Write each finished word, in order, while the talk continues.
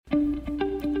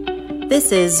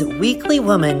This is Weekly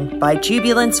Woman by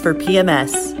Jubilance for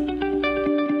PMS.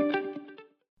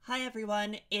 Hi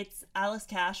everyone, it's Alice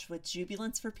Cash with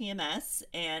Jubilance for PMS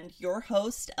and your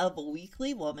host of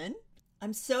Weekly Woman.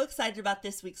 I'm so excited about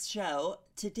this week's show.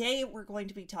 Today we're going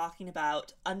to be talking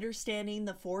about understanding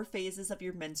the 4 phases of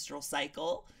your menstrual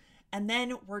cycle. And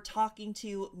then we're talking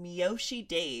to Miyoshi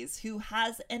Days, who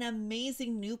has an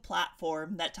amazing new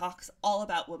platform that talks all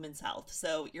about women's health.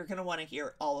 So you're going to want to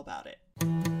hear all about it.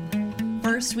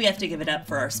 First, we have to give it up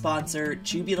for our sponsor,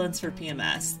 Jubilance for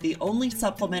PMS, the only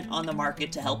supplement on the market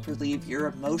to help relieve your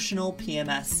emotional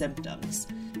PMS symptoms.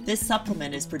 This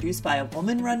supplement is produced by a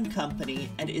woman-run company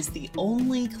and is the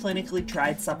only clinically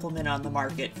tried supplement on the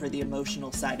market for the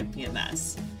emotional side of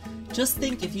PMS. Just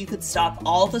think if you could stop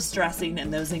all the stressing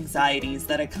and those anxieties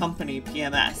that accompany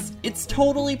PMS. It's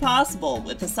totally possible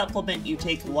with a supplement you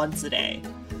take once a day.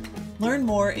 Learn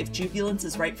more if Jubilance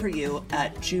is right for you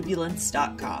at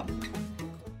jubilance.com.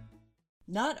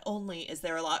 Not only is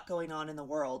there a lot going on in the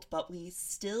world, but we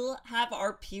still have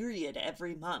our period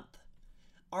every month.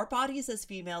 Our bodies as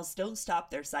females don't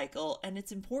stop their cycle, and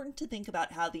it's important to think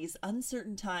about how these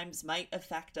uncertain times might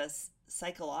affect us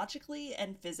psychologically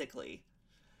and physically.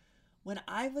 When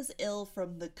I was ill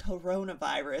from the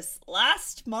coronavirus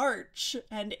last March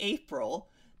and April,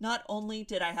 not only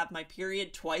did I have my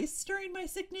period twice during my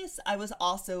sickness, I was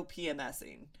also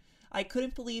PMSing. I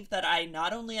couldn't believe that I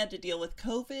not only had to deal with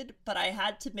COVID, but I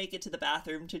had to make it to the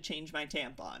bathroom to change my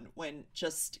tampon when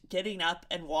just getting up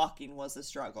and walking was a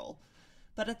struggle.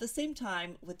 But at the same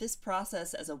time, with this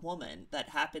process as a woman that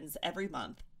happens every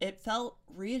month, it felt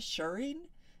reassuring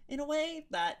in a way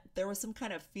that there was some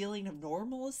kind of feeling of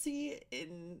normalcy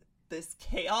in this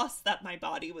chaos that my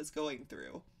body was going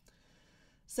through.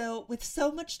 So with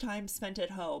so much time spent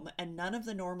at home and none of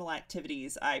the normal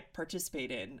activities I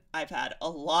participate in, I've had a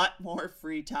lot more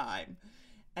free time.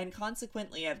 And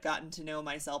consequently, I've gotten to know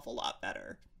myself a lot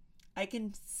better. I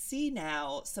can see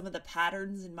now some of the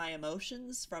patterns in my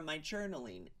emotions from my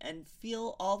journaling and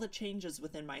feel all the changes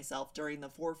within myself during the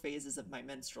 4 phases of my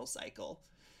menstrual cycle.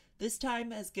 This time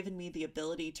has given me the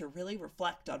ability to really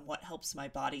reflect on what helps my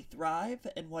body thrive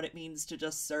and what it means to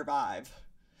just survive.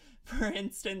 For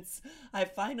instance, I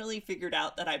finally figured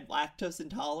out that I'm lactose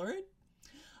intolerant.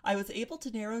 I was able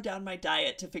to narrow down my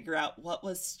diet to figure out what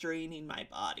was straining my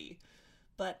body.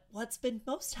 But what's been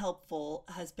most helpful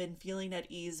has been feeling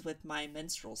at ease with my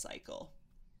menstrual cycle.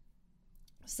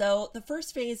 So the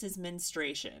first phase is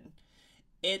menstruation.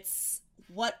 It's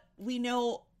what we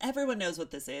know, everyone knows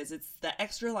what this is. It's the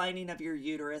extra lining of your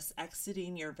uterus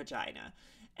exiting your vagina.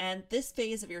 And this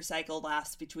phase of your cycle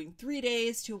lasts between 3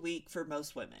 days to a week for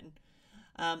most women.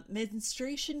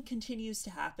 Menstruation continues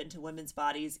to happen to women's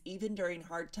bodies even during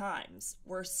hard times.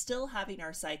 We're still having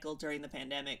our cycle during the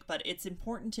pandemic, but it's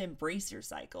important to embrace your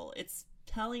cycle. It's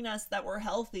telling us that we're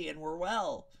healthy and we're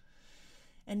well.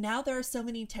 And now there are so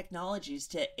many technologies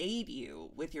to aid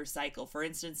you with your cycle. For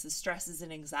instance, the stresses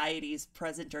and anxieties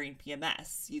present during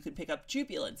PMS. You can pick up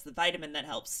Jubilance, the vitamin that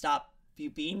helps stop you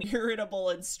being irritable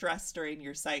and stressed during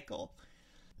your cycle.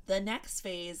 The next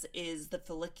phase is the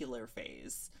follicular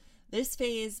phase. This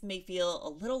phase may feel a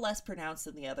little less pronounced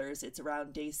than the others. It's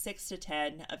around day 6 to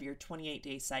 10 of your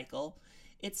 28-day cycle.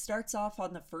 It starts off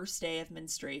on the first day of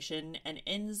menstruation and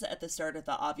ends at the start of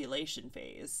the ovulation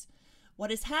phase.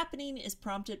 What is happening is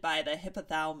prompted by the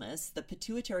hypothalamus. The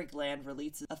pituitary gland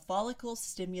releases a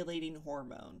follicle-stimulating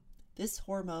hormone. This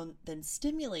hormone then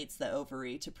stimulates the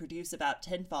ovary to produce about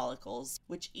 10 follicles,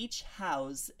 which each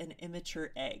house an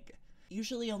immature egg.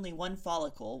 Usually only one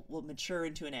follicle will mature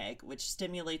into an egg, which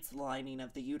stimulates the lining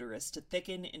of the uterus to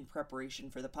thicken in preparation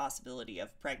for the possibility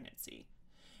of pregnancy.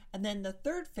 And then the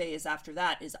third phase after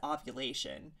that is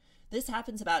ovulation. This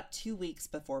happens about 2 weeks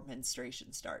before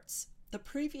menstruation starts. The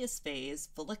previous phase,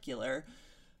 follicular,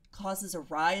 causes a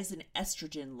rise in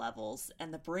estrogen levels,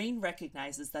 and the brain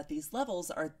recognizes that these levels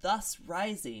are thus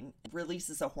rising and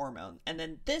releases a hormone. And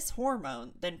then this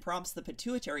hormone then prompts the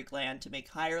pituitary gland to make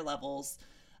higher levels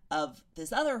of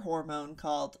this other hormone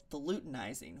called the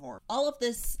luteinizing hormone. All of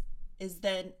this is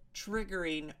then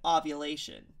triggering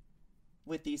ovulation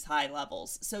with these high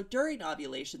levels. So during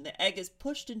ovulation, the egg is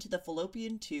pushed into the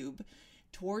fallopian tube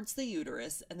towards the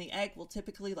uterus, and the egg will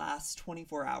typically last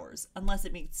 24 hours. Unless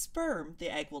it meets sperm,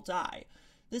 the egg will die.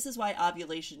 This is why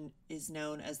ovulation is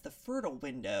known as the fertile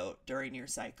window during your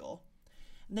cycle.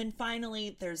 And then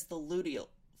finally, there's the luteal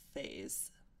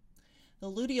phase. The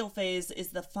luteal phase is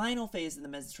the final phase of the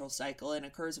menstrual cycle and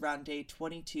occurs around day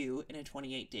 22 in a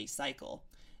 28-day cycle.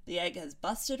 The egg has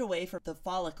busted away from the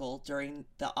follicle during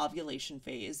the ovulation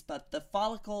phase, but the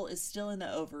follicle is still in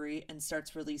the ovary and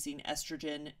starts releasing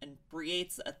estrogen and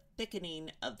creates a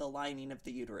thickening of the lining of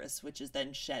the uterus, which is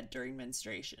then shed during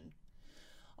menstruation.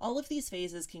 All of these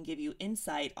phases can give you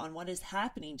insight on what is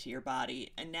happening to your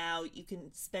body, and now you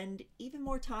can spend even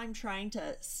more time trying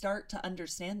to start to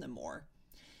understand them more.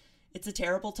 It's a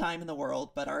terrible time in the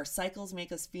world, but our cycles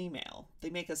make us female. They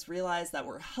make us realize that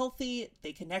we're healthy,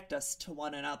 they connect us to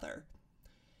one another.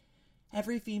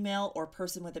 Every female or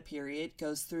person with a period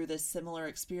goes through this similar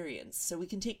experience, so we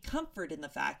can take comfort in the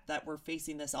fact that we're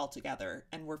facing this all together,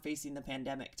 and we're facing the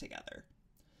pandemic together.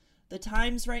 The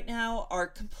times right now are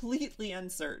completely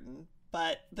uncertain,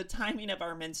 but the timing of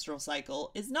our menstrual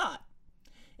cycle is not.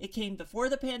 It came before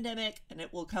the pandemic, and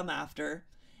it will come after.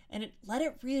 And let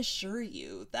it reassure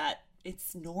you that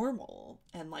it's normal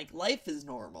and like life is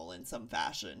normal in some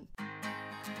fashion.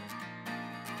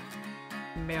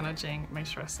 Managing my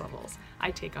stress levels.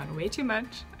 I take on way too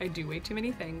much, I do way too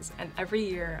many things, and every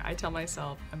year I tell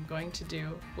myself I'm going to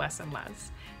do less and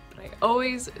less. But I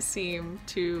always seem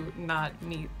to not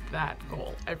meet that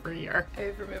goal every year.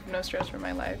 I've removed no stress from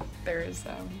my life. There's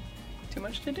too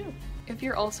much to do. If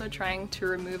you're also trying to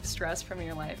remove stress from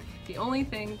your life, the only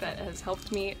thing that has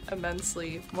helped me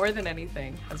immensely, more than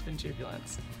anything, has been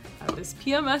Jubilance. This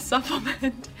PMS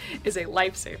supplement is a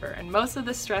lifesaver, and most of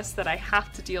the stress that I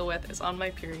have to deal with is on my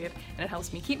period, and it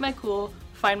helps me keep my cool,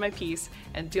 find my peace,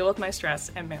 and deal with my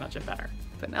stress and manage it better.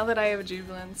 But now that I have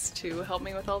Jubilance to help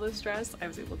me with all this stress, I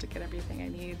was able to get everything I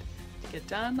need to get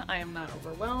done. I am not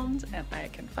overwhelmed, and I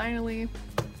can finally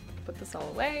put this all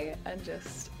away and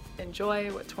just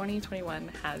enjoy what 2021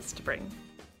 has to bring.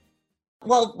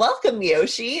 Well, welcome,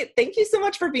 Miyoshi. Thank you so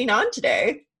much for being on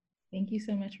today. Thank you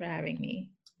so much for having me.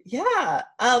 Yeah.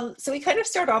 So we kind of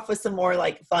start off with some more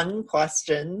like fun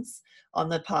questions on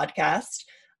the podcast.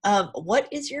 What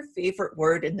is your favorite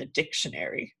word in the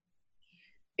dictionary?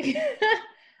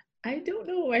 I don't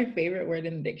know what my favorite word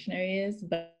in the dictionary is,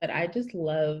 but I just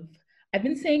love, I've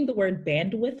been saying the word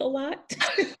bandwidth a lot.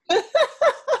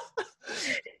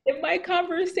 In my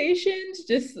conversations,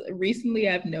 just recently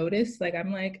I've noticed, like,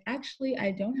 I'm like, actually,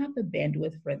 I don't have the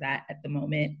bandwidth for that at the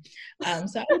moment.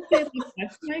 So I would say like,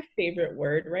 that's my favorite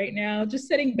word right now. Just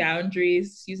setting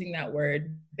boundaries, using that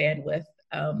word, bandwidth.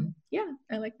 Yeah,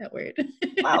 I like that word.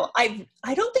 Wow, I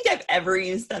don't think I've ever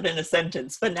used that in a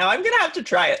sentence, but now I'm gonna have to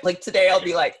try it. Like today, I'll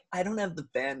be like, I don't have the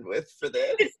bandwidth for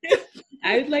this.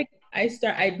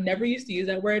 I never used to use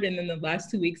that word, and in the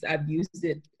last 2 weeks, I've used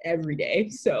it every day.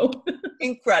 So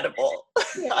incredible.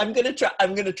 Yeah. I'm gonna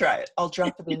try it. I'll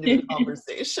drop it into the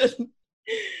conversation.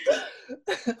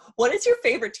 What is your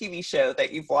favorite TV show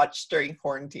that you've watched during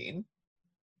quarantine?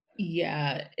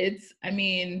 Yeah, it's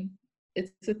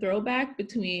a throwback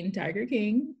between Tiger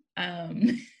King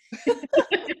and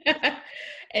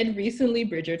recently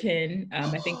Bridgerton.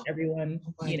 I think everyone,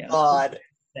 God.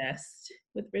 obsessed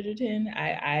with Bridgerton.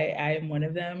 I am one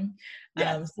of them.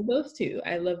 Yes. So those two,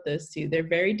 I love those two. They're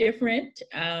very different,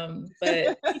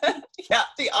 but yeah,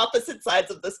 the opposite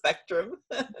sides of the spectrum.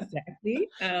 Exactly.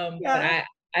 But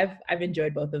I've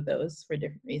enjoyed both of those for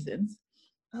different reasons.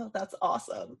 Oh, that's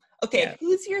awesome. Okay, yeah.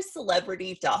 Who's your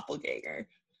celebrity doppelganger?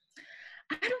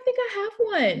 I don't think I have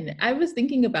one. I was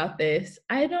thinking about this.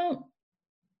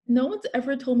 No one's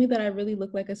ever told me that I really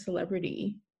look like a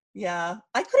celebrity. Yeah,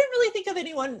 I couldn't really think of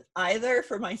anyone either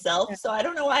for myself, so I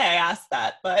don't know why I asked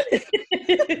that, but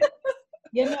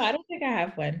yeah, no, I don't think I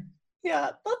have one.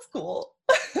 Yeah, that's cool.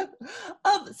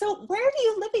 So where are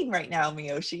you living right now,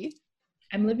 Miyoshi?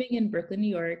 I'm living in Brooklyn, New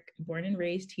York, born and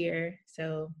raised here,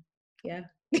 so yeah.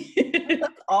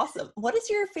 That's awesome. What is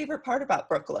your favorite part about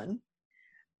Brooklyn?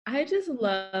 I just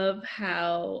love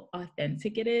how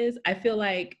authentic it is. I feel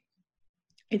like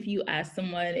if you ask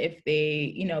someone if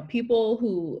they, people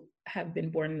who have been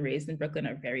born and raised in Brooklyn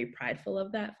are very prideful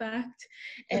of that fact.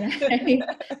 And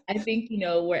I think,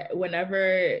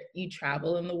 whenever you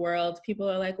travel in the world, people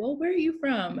are like, well, where are you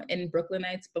from? And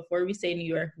Brooklynites, before we say New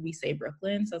York, we say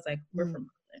Brooklyn. So it's like, we're from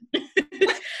Brooklyn.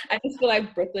 I just feel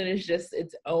like Brooklyn is just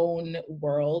its own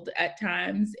world at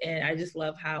times. And I just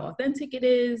love how authentic it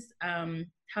is,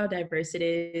 how diverse it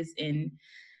is. And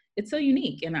it's so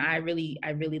unique. And I really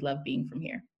love being from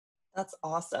here. That's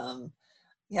awesome.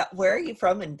 Yeah. Where are you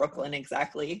from in Brooklyn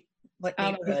exactly? What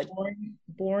neighborhood? I was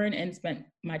born and spent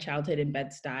my childhood in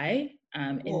Bed-Stuy.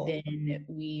 Cool. And then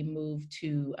we moved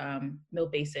to Mill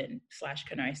Basin /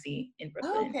 Canarsie in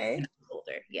Brooklyn. Oh, okay. When I was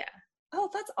older. Yeah. Oh,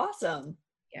 that's awesome.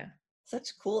 Yeah.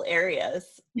 Such cool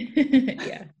areas.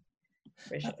 Yeah.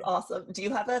 For sure. That's awesome. Do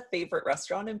you have a favorite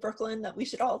restaurant in Brooklyn that we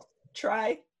should all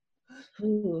try?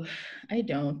 Ooh, I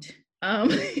don't.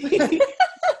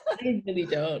 I really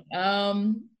don't.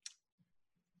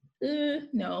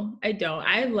 No, I don't.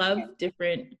 I love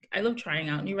trying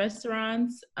out new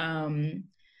restaurants. But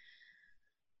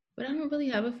I don't really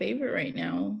have a favorite right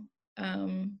now.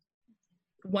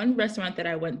 One restaurant that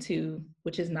I went to,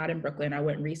 which is not in Brooklyn, I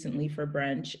went recently for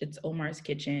brunch. It's Omar's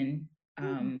Kitchen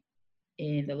in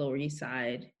the Lower East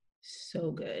Side. So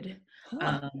good.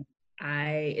 Huh.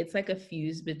 It's like a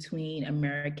fuse between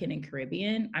American and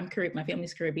Caribbean. My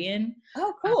family's Caribbean.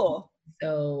 Oh, cool.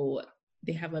 So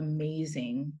they have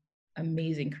amazing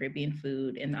Caribbean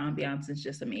food, and the ambiance is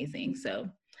just amazing. So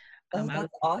Oh, I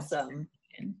that's awesome.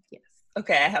 yes.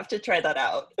 Okay, I have to try that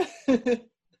out.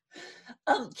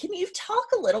 Can you talk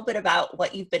a little bit about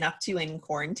what you've been up to in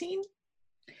quarantine?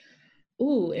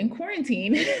 Ooh, in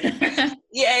quarantine.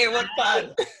 Yay, what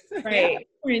fun. Right. Yeah.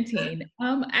 Quarantine.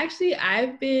 Actually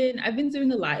I've been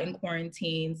doing a lot in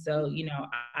quarantine. So,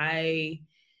 I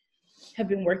have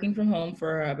been working from home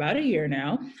for about a year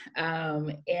now.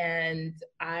 And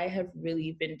I have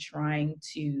really been trying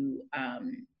to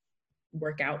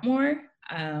work out more.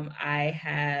 I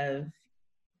have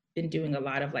been doing a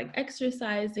lot of like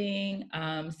exercising.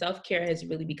 Self-care has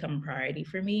really become a priority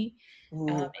for me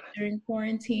during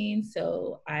quarantine.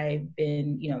 So I've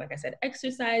been, like I said,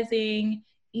 exercising,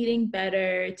 eating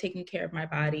better, taking care of my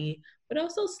body, but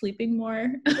also sleeping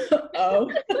more.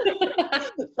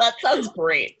 That sounds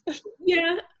great.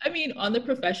 Yeah. I mean, on the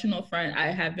professional front,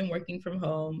 I have been working from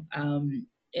home.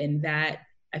 And that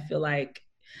I feel like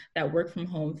that work from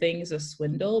home thing is a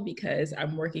swindle because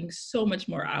I'm working so much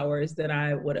more hours than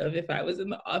I would have if I was in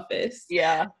the office.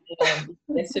 Yeah.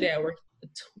 Yesterday I worked a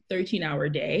 13-hour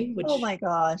day, which oh my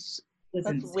gosh, was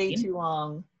that's insane. way too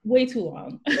long. Way too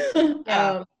long.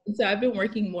 Yeah. So I've been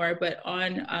working more, but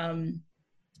on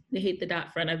the Hate the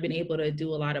Dot front, I've been able to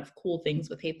do a lot of cool things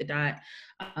with Hate the Dot.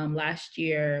 Last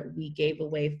year, we gave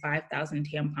away 5,000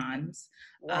 tampons.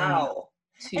 Wow.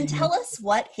 And tell us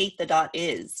what Hate the Dot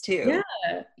is, too.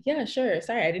 Yeah, sure.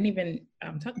 Sorry, I didn't even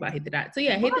talk about Hate the Dot. So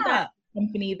yeah, Hate the Dot is a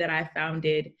company that I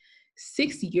founded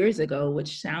 6 years ago,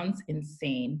 which sounds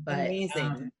insane, but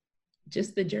amazing.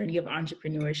 Just the journey of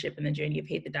entrepreneurship and the journey of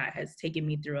Hate the Dot has taken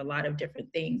me through a lot of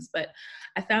different things. But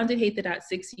I founded Hate the Dot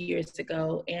 6 years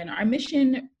ago, and our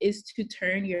mission is to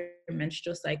turn your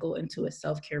menstrual cycle into a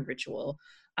self-care ritual.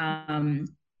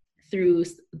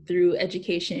 Through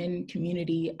education,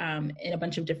 community, and a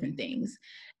bunch of different things.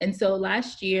 And so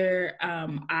last year,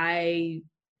 I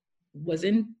was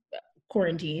in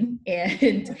quarantine,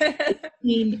 and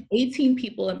 18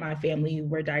 people in my family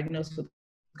were diagnosed with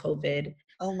COVID.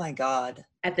 Oh my God.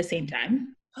 At the same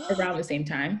time, around the same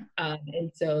time.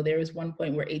 And so there was one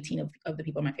point where 18 of the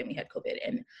people in my family had COVID,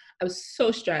 and I was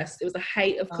so stressed. It was the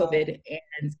height of COVID,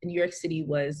 and New York City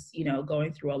was,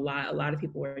 going through a lot of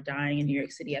people were dying in New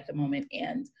York City at the moment.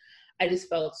 And I just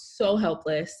felt so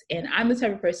helpless. And I'm the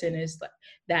type of person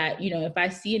that, if I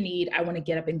see a need, I want to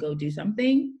get up and go do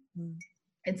something.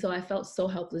 And so I felt so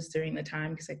helpless during the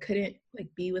time because I couldn't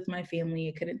be with my family.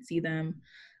 I couldn't see them.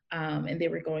 And they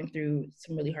were going through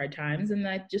some really hard times. And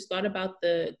I just thought about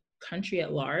the country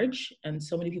at large, and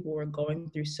so many people were going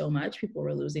through so much. People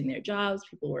were losing their jobs.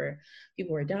 People were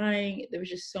dying. There was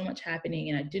just so much happening,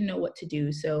 and I didn't know what to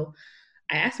do. So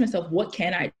I asked myself, what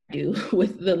can I do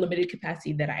with the limited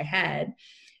capacity that I had?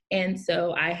 And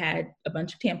so I had a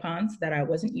bunch of tampons that I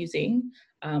wasn't using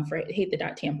for Hate the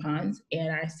Dot tampons.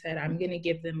 And I said, I'm going to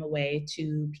give them away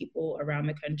to people around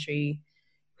the country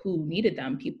who needed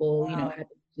them. People, had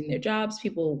their jobs,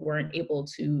 people weren't able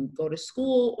to go to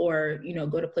school or,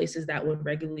 go to places that would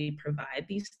regularly provide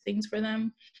these things for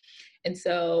them. And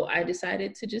so I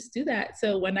decided to just do that.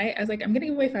 So one night I was like, I'm going to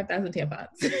give away 5,000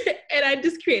 tampons. And I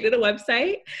just created a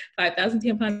website,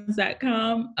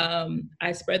 5000tampons.com.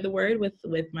 I spread the word with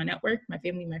my network, my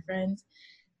family, my friends.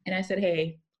 And I said,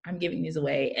 hey, I'm giving these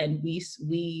away. And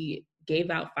we gave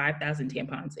out 5,000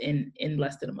 tampons in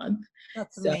less than a month.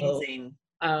 That's amazing.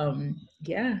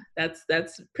 Yeah,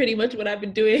 that's pretty much what I've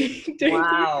been doing during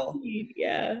quarantine.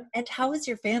 Yeah. And how is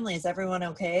your family? Is everyone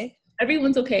okay?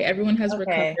 Everyone's okay. Everyone has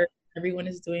recovered. Everyone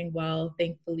is doing well,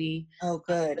 thankfully. Oh,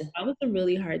 good. That was a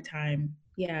really hard time.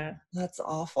 Yeah. That's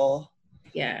awful.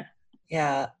 Yeah.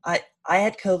 Yeah. I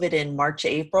had COVID in March,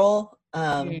 April,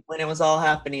 when it was all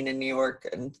happening in New York,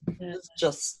 and it was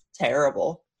just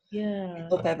terrible. Yeah. I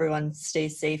hope everyone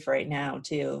stays safe right now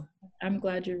too. I'm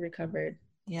glad you recovered.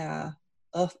 Yeah.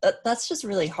 Oh, that's just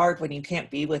really hard when you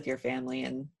can't be with your family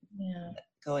and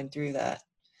going through that.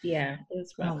 Yeah, it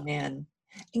was rough. Oh man.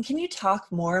 And can you talk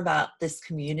more about this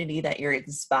community that you're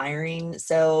inspiring?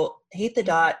 So Hate the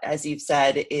Dot, as you've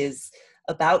said, is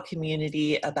about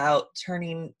community, about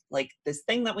turning this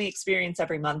thing that we experience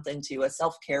every month into a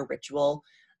self-care ritual.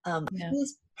 Yeah.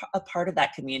 Who's a part of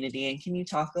that community, and can you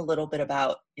talk a little bit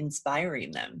about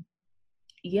inspiring them?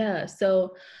 Yeah.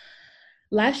 So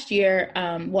last year,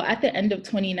 well, at the end of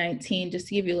 2019, just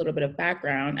to give you a little bit of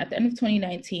background, at the end of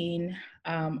 2019,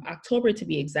 October to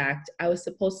be exact,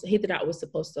 Hate the Dot was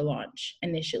supposed to launch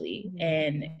initially.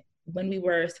 And when we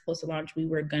were supposed to launch, we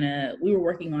were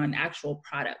working on actual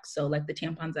products. So like the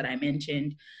tampons that I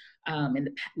mentioned,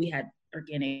 we had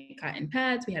organic cotton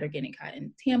pads, we had organic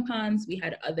cotton tampons, we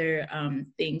had other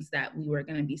things that we were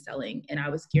going to be selling. And I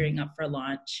was gearing up for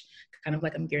launch, kind of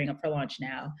like I'm gearing up for launch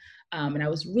now. And I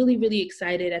was really, really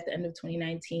excited at the end of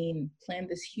 2019, planned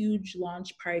this huge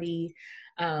launch party,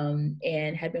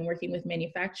 and had been working with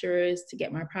manufacturers to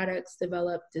get my products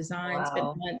developed, designed, spent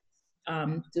Wow. months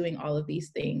doing all of these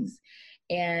things.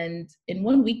 And in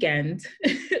one weekend,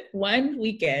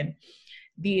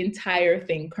 the entire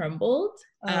thing crumbled.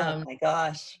 Oh my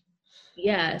gosh.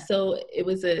 Yeah, so it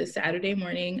was a Saturday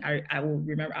morning. I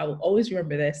will always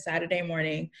remember this. Saturday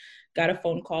morning, got a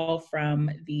phone call from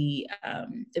the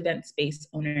event space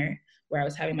owner where I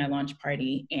was having my launch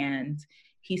party. And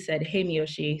he said, "Hey,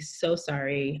 Miyoshi, so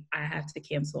sorry. I have to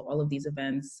cancel all of these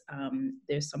events.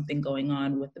 There's something going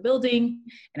on with the building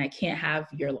and I can't have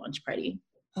your launch party."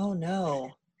 Oh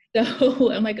no.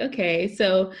 So I'm like, okay.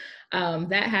 So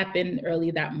that happened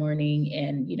early that morning.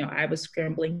 And, I was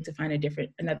scrambling to find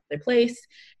another place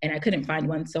and I couldn't find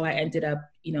one. So I ended up,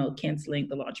 canceling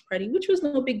the launch party, which was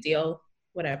no big deal,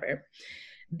 whatever.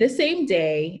 The same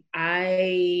day,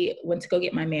 I went to go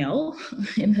get my mail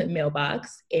in the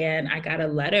mailbox and I got a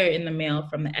letter in the mail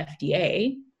from the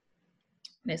FDA.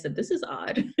 And I said, this is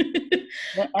odd.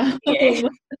 The FDA.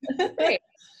 Right.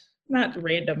 Not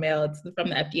random mail, it's from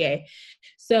the FDA.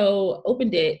 So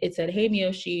opened it, it said, "Hey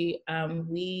Miyoshi,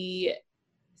 we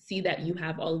see that you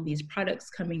have all of these products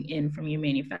coming in from your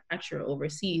manufacturer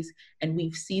overseas and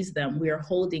we've seized them. We are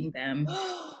holding them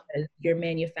as your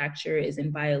manufacturer is in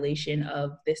violation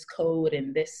of this code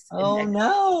and this." Oh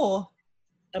no.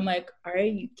 I'm like, are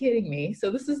you kidding me?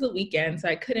 So this is the weekend, so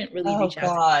I couldn't really Oh reach out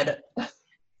to God.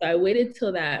 So I waited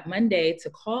till that Monday to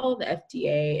call the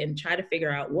FDA and try to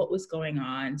figure out what was going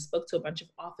on. Spoke to a bunch of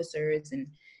officers and,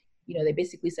 they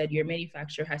basically said your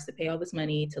manufacturer has to pay all this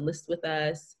money to list with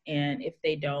us. And if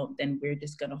they don't, then we're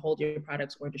just going to hold your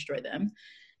products or destroy them.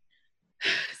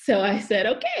 So I said,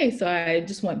 okay. So I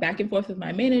just went back and forth with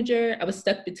my manager. I was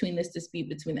stuck between this dispute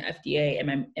between the FDA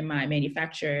and my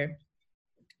manufacturer.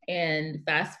 And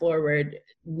fast forward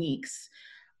weeks,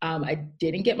 I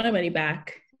didn't get my money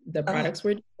back. The products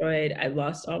were destroyed. I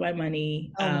lost all my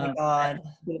money. Oh my God.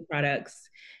 The products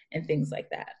and things like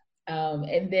that.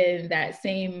 And then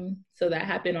so that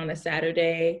happened on a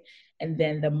Saturday and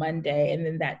then the Monday. And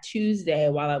then that Tuesday,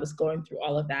 while I was going through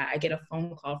all of that, I get a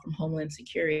phone call from Homeland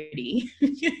Security.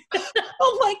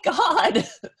 Oh my God.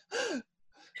 This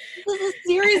is a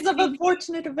series of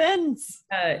unfortunate events.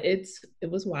 It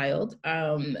was wild.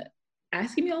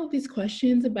 Asking me all of these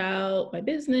questions about my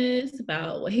business,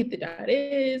 about what Hate the Dot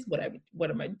is, what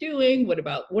am I doing, what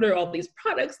are all these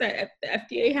products that the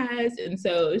FDA has, and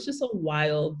so it's just a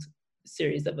wild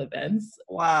series of events.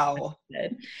 Wow.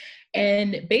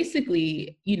 And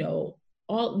basically,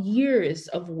 all years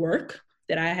of work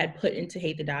that I had put into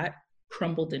Hate the Dot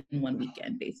crumbled in one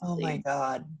weekend, basically. Oh my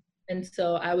God. And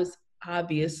so I was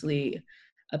obviously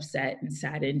upset and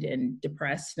saddened and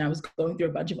depressed. And I was going through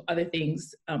a bunch of other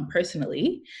things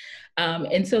personally.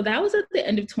 And so that was at the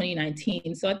end of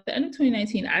 2019. So at the end of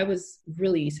 2019, I was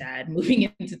really sad moving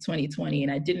into 2020.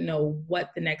 And I didn't know what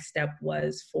the next step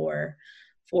was for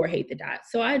Hate the Dot.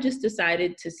 So I just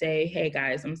decided to say, hey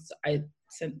guys, I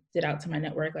sent it out to my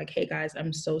network like, hey guys,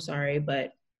 I'm so sorry,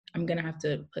 but I'm going to have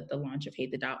to put the launch of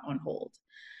Hate the Dot on hold.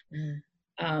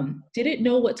 Didn't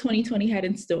know what 2020 had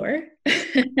in store.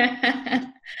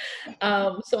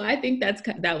 So I think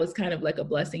that was kind of like a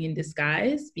blessing in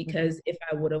disguise, because if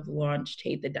I would have launched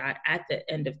Hate the Dot at the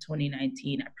end of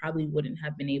 2019, I probably wouldn't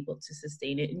have been able to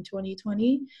sustain it in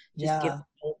 2020, just given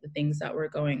all the things that were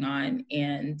going on.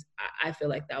 And I feel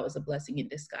like that was a blessing in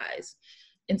disguise.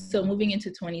 And so moving into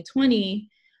 2020,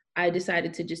 I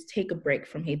decided to just take a break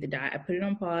from Hate the Dot. I put it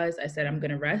on pause. I said, I'm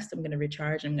going to rest. I'm going to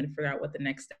recharge. I'm going to figure out what the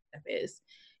next step is.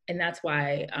 And that's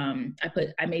why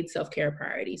I made self-care a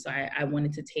priority. So I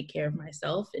wanted to take care of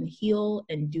myself and heal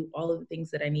and do all of the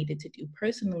things that I needed to do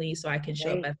personally so I can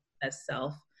show up as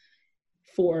self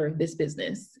for this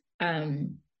business.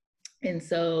 And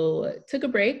so took a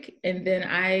break. And then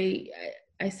I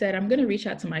said, I'm going to reach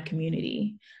out to my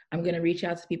community. I'm going to reach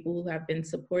out to people who have been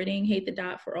supporting Hate the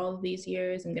Dot for all of these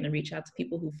years. I'm going to reach out to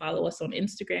people who follow us on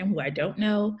Instagram who I don't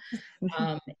know.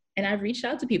 And I've reached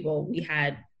out to people. We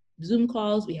had Zoom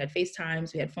calls, we had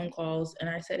FaceTimes, we had phone calls. And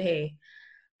I said, hey,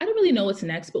 I don't really know what's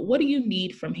next, but what do you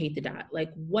need from Hate the Dot?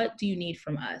 Like, what do you need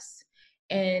from us?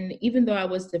 And even though I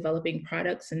was developing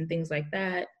products and things like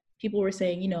that, people were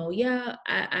saying, yeah,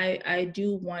 I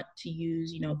do want to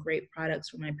use, great products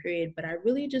for my period, but I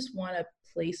really just want a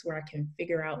place where I can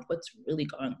figure out what's really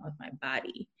going on with my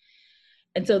body.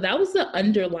 And so that was the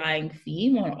underlying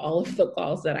theme on all of the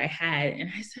calls that I had. And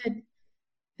I said,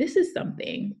 this is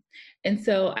something. And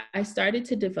so I started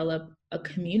to develop a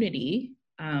community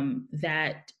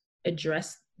that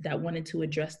wanted to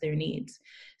address their needs.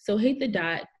 So Hate the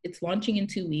Dot, it's launching in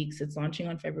 2 weeks. It's launching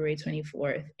on February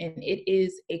 24th. And it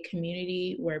is a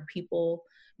community where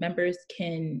members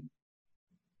can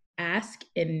ask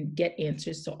and get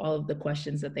answers to all of the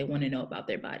questions that they want to know about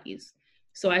their bodies.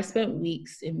 So I spent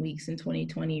weeks and weeks in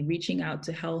 2020 reaching out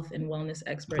to health and wellness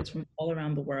experts from all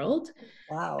around the world.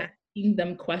 Wow. Asking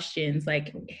them questions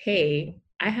like, hey,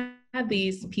 I have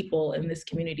these people in this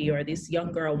community, or this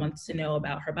young girl wants to know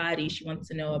about her body. She wants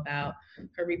to know about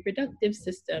her reproductive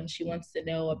system. She wants to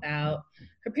know about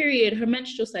her period, her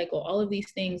menstrual cycle, all of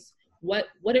these things. What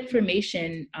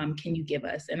information can you give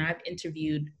us? And I've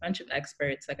interviewed a bunch of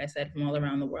experts, like I said, from all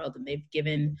around the world, and they've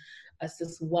given us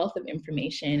this wealth of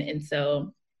information. And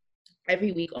so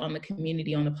every week on the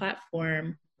community, on the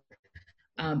platform,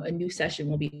 a new session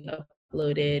will be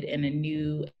uploaded and a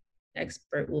new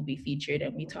expert will be featured,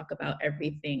 and we talk about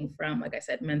everything from, like I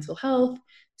said, mental health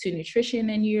to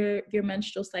nutrition and your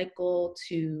menstrual cycle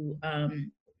to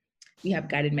we have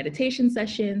guided meditation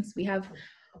sessions. We have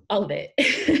all of it.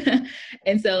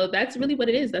 And so that's really what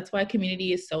it is. That's why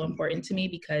community is so important to me,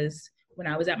 because when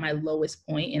I was at my lowest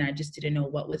point and I just didn't know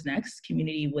what was next,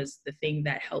 community was the thing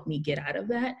that helped me get out of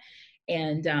that.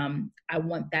 And I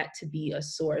want that to be a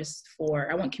source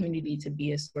I want community to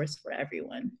be a source for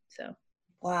everyone. So.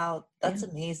 Wow, that's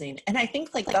amazing. And I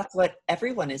think that's what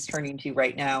everyone is turning to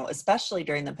right now, especially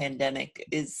during the pandemic,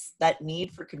 is that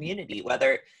need for community,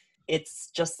 whether it's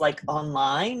just like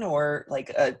online or like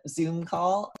a Zoom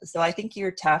call. So I think you're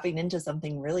tapping into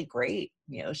something really great,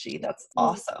 Miyoshi. That's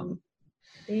awesome.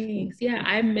 Thanks. Yeah,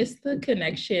 I miss the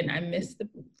connection. I miss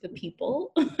the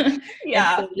people.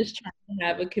 Yeah. And so just trying to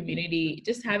have a community,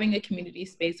 just having a community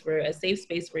space, a safe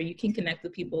space where you can connect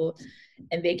with people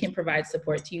and they can provide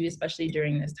support to you, especially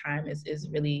during this time, is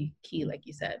really key, like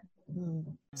you said.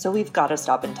 So we've got to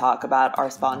stop and talk about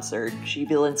our sponsor,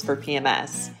 Jubilance for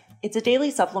PMS. It's a daily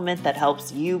supplement that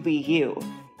helps you be you.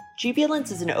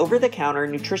 Jubilance is an over-the-counter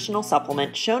nutritional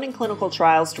supplement shown in clinical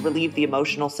trials to relieve the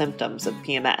emotional symptoms of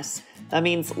PMS. That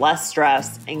means less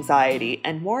stress, anxiety,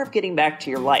 and more of getting back to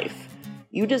your life.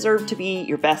 You deserve to be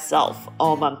your best self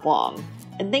all month long.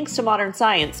 And thanks to modern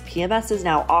science, PMS is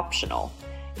now optional.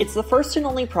 It's the first and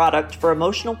only product for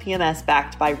emotional PMS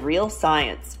backed by real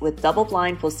science with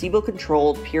double-blind,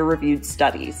 placebo-controlled, peer-reviewed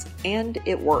studies. And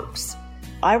it works.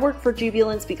 I work for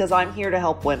Jubilance because I'm here to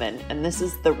help women, and this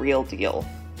is the real deal.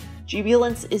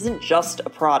 Jubilance isn't just a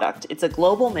product, it's a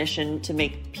global mission to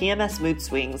make PMS mood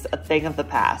swings a thing of the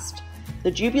past. The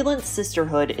Jubilance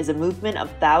Sisterhood is a movement of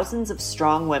thousands of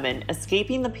strong women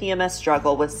escaping the PMS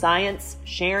struggle with science,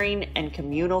 sharing, and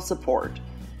communal support.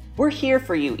 We're here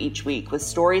for you each week with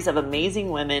stories of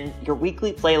amazing women, your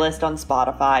weekly playlist on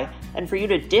Spotify, and for you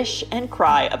to dish and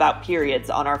cry about periods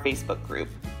on our Facebook group.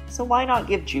 So why not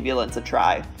give Jubilance a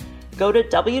try? Go to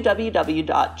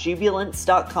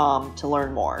www.jubilance.com to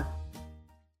learn more.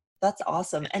 That's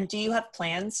awesome. And do you have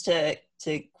plans to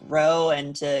grow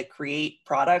and to create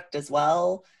product as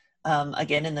well,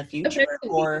 again in the future? Eventually.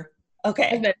 Or okay,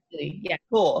 eventually, yeah,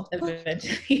 cool.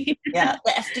 Eventually, yeah.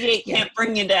 The FDA can't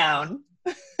bring you down.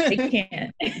 They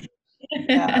can't.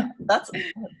 Yeah, that's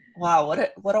wow.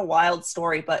 What a wild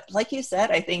story. But like you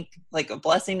said, I think like a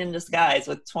blessing in disguise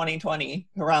with 2020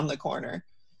 around the corner.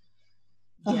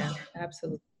 Yeah,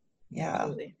 absolutely. Yeah.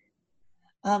 Absolutely.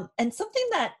 And something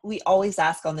that we always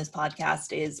ask on this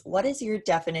podcast is, what is your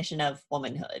definition of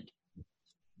womanhood?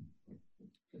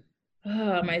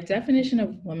 My definition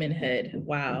of womanhood.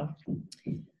 Wow.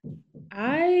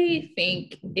 I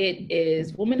think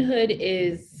womanhood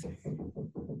is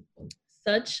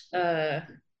such a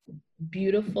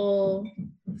beautiful,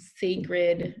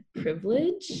 sacred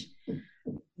privilege.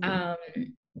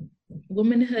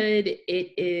 Womanhood,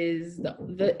 it is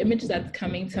the image that's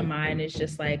coming to mind is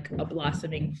just like a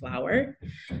blossoming flower.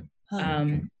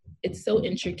 It's so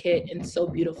intricate and so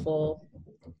beautiful,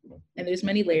 and there's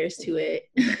many layers to it.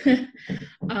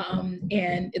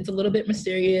 And it's a little bit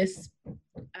mysterious.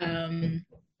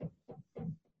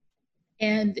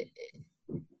 And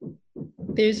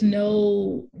there's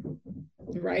no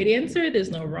right answer.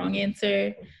 There's no wrong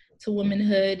answer to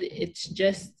womanhood. It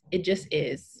just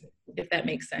is. if that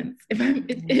makes sense,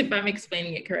 if I'm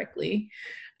explaining it correctly.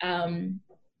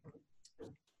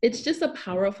 It's just a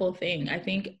powerful thing. I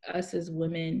think us as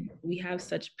women, we have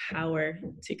such power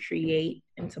to create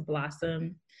and to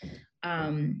blossom.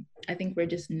 I think we're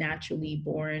just naturally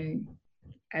born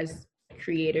as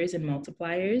creators and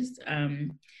multipliers.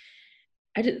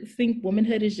 I just think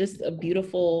womanhood is just a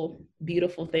beautiful,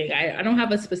 beautiful thing. I don't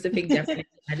have a specific definition.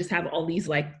 I just have all these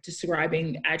like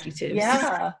describing adjectives.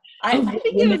 Yeah, I think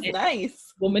it was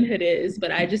nice. Womanhood is,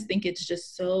 but I just think it's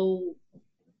just so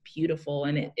beautiful,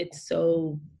 and it's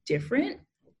so different,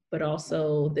 but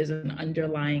also there's an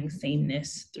underlying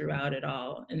sameness throughout it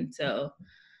all. And so,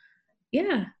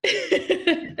 yeah,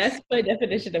 that's my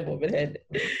definition of womanhood.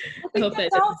 I hope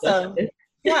that's awesome.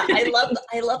 Yeah, I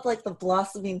love like the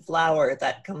blossoming flower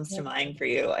that comes to mind for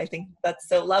you. I think that's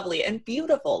so lovely and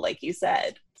beautiful, like you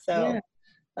said. So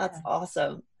that's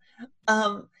awesome.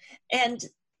 And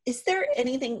is there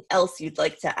anything else you'd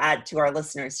like to add to our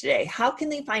listeners today? How can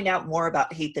they find out more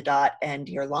about Hate the Dot and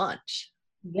your launch?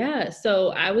 Yeah, so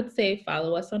I would say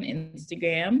follow us on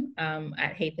Instagram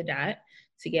at Hate the Dot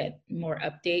to get more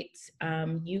updates.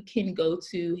 You can go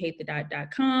to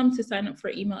hatethedot.com to sign up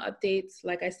for email updates.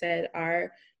 Like I said,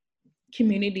 our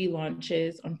community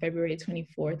launches on February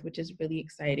 24th, which is really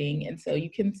exciting. And so you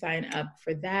can sign up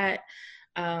for that.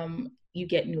 You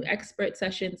get new expert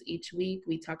sessions each week.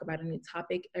 We talk about a new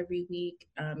topic every week.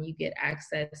 You get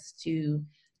access to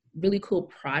really cool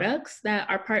products that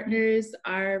our partners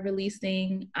are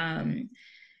releasing.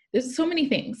 There's so many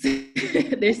things.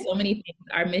 There's so many things.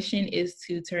 Our mission is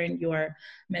to turn your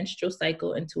menstrual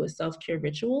cycle into a self-care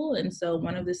ritual. And so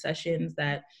one of the sessions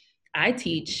that I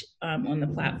teach on the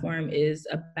platform is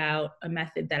about a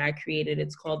method that I created.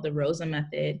 It's called the Rosa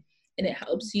Method, and it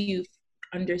helps you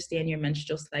understand your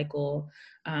menstrual cycle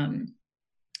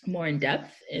more in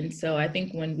depth. And so I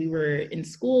think when we were in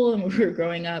school and we were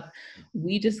growing up,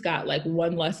 we just got like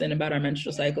one lesson about our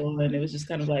menstrual cycle, and it was just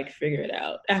kind of like figure it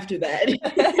out after that.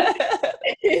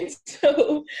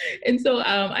 and so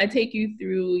I take you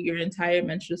through your entire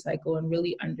menstrual cycle and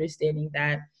really understanding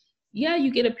that, yeah, you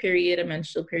get a period, a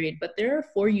menstrual period, but there are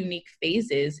 4 unique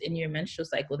phases in your menstrual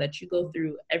cycle that you go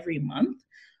through every month.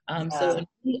 So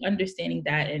really understanding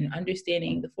that and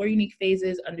understanding the 4 unique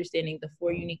phases, understanding the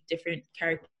 4 unique different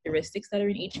characteristics that are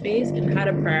in each phase, and how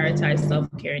to prioritize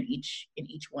self-care in each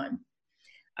one.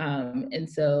 And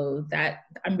so that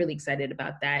I'm really excited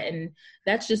about that. And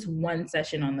that's just one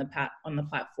session on the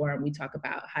platform. We talk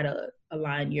about how to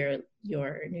align your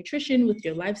nutrition with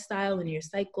your lifestyle and your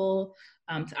cycle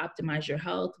to optimize your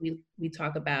health. We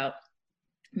talk about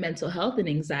mental health and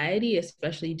anxiety,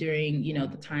 especially during,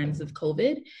 the times of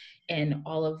COVID and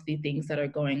all of the things that are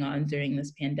going on during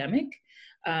this pandemic.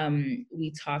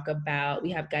 We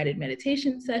have guided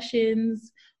meditation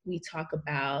sessions. We talk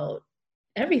about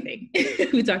everything.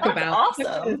 We talk That's about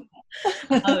awesome.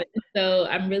 So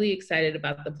I'm really excited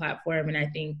about the platform, and I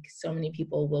think so many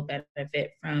people will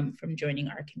benefit from joining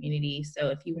our community. So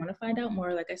if you want to find out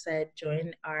more, like I said,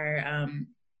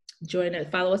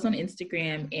 follow us on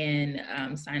Instagram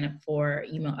and sign up for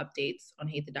email updates on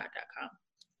hatethedot.com.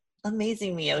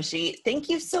 Amazing, Miyoshi. Thank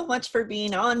you so much for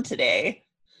being on today.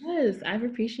 Yes, I've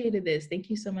appreciated this.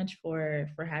 Thank you so much for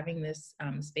having this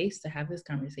space to have this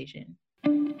conversation.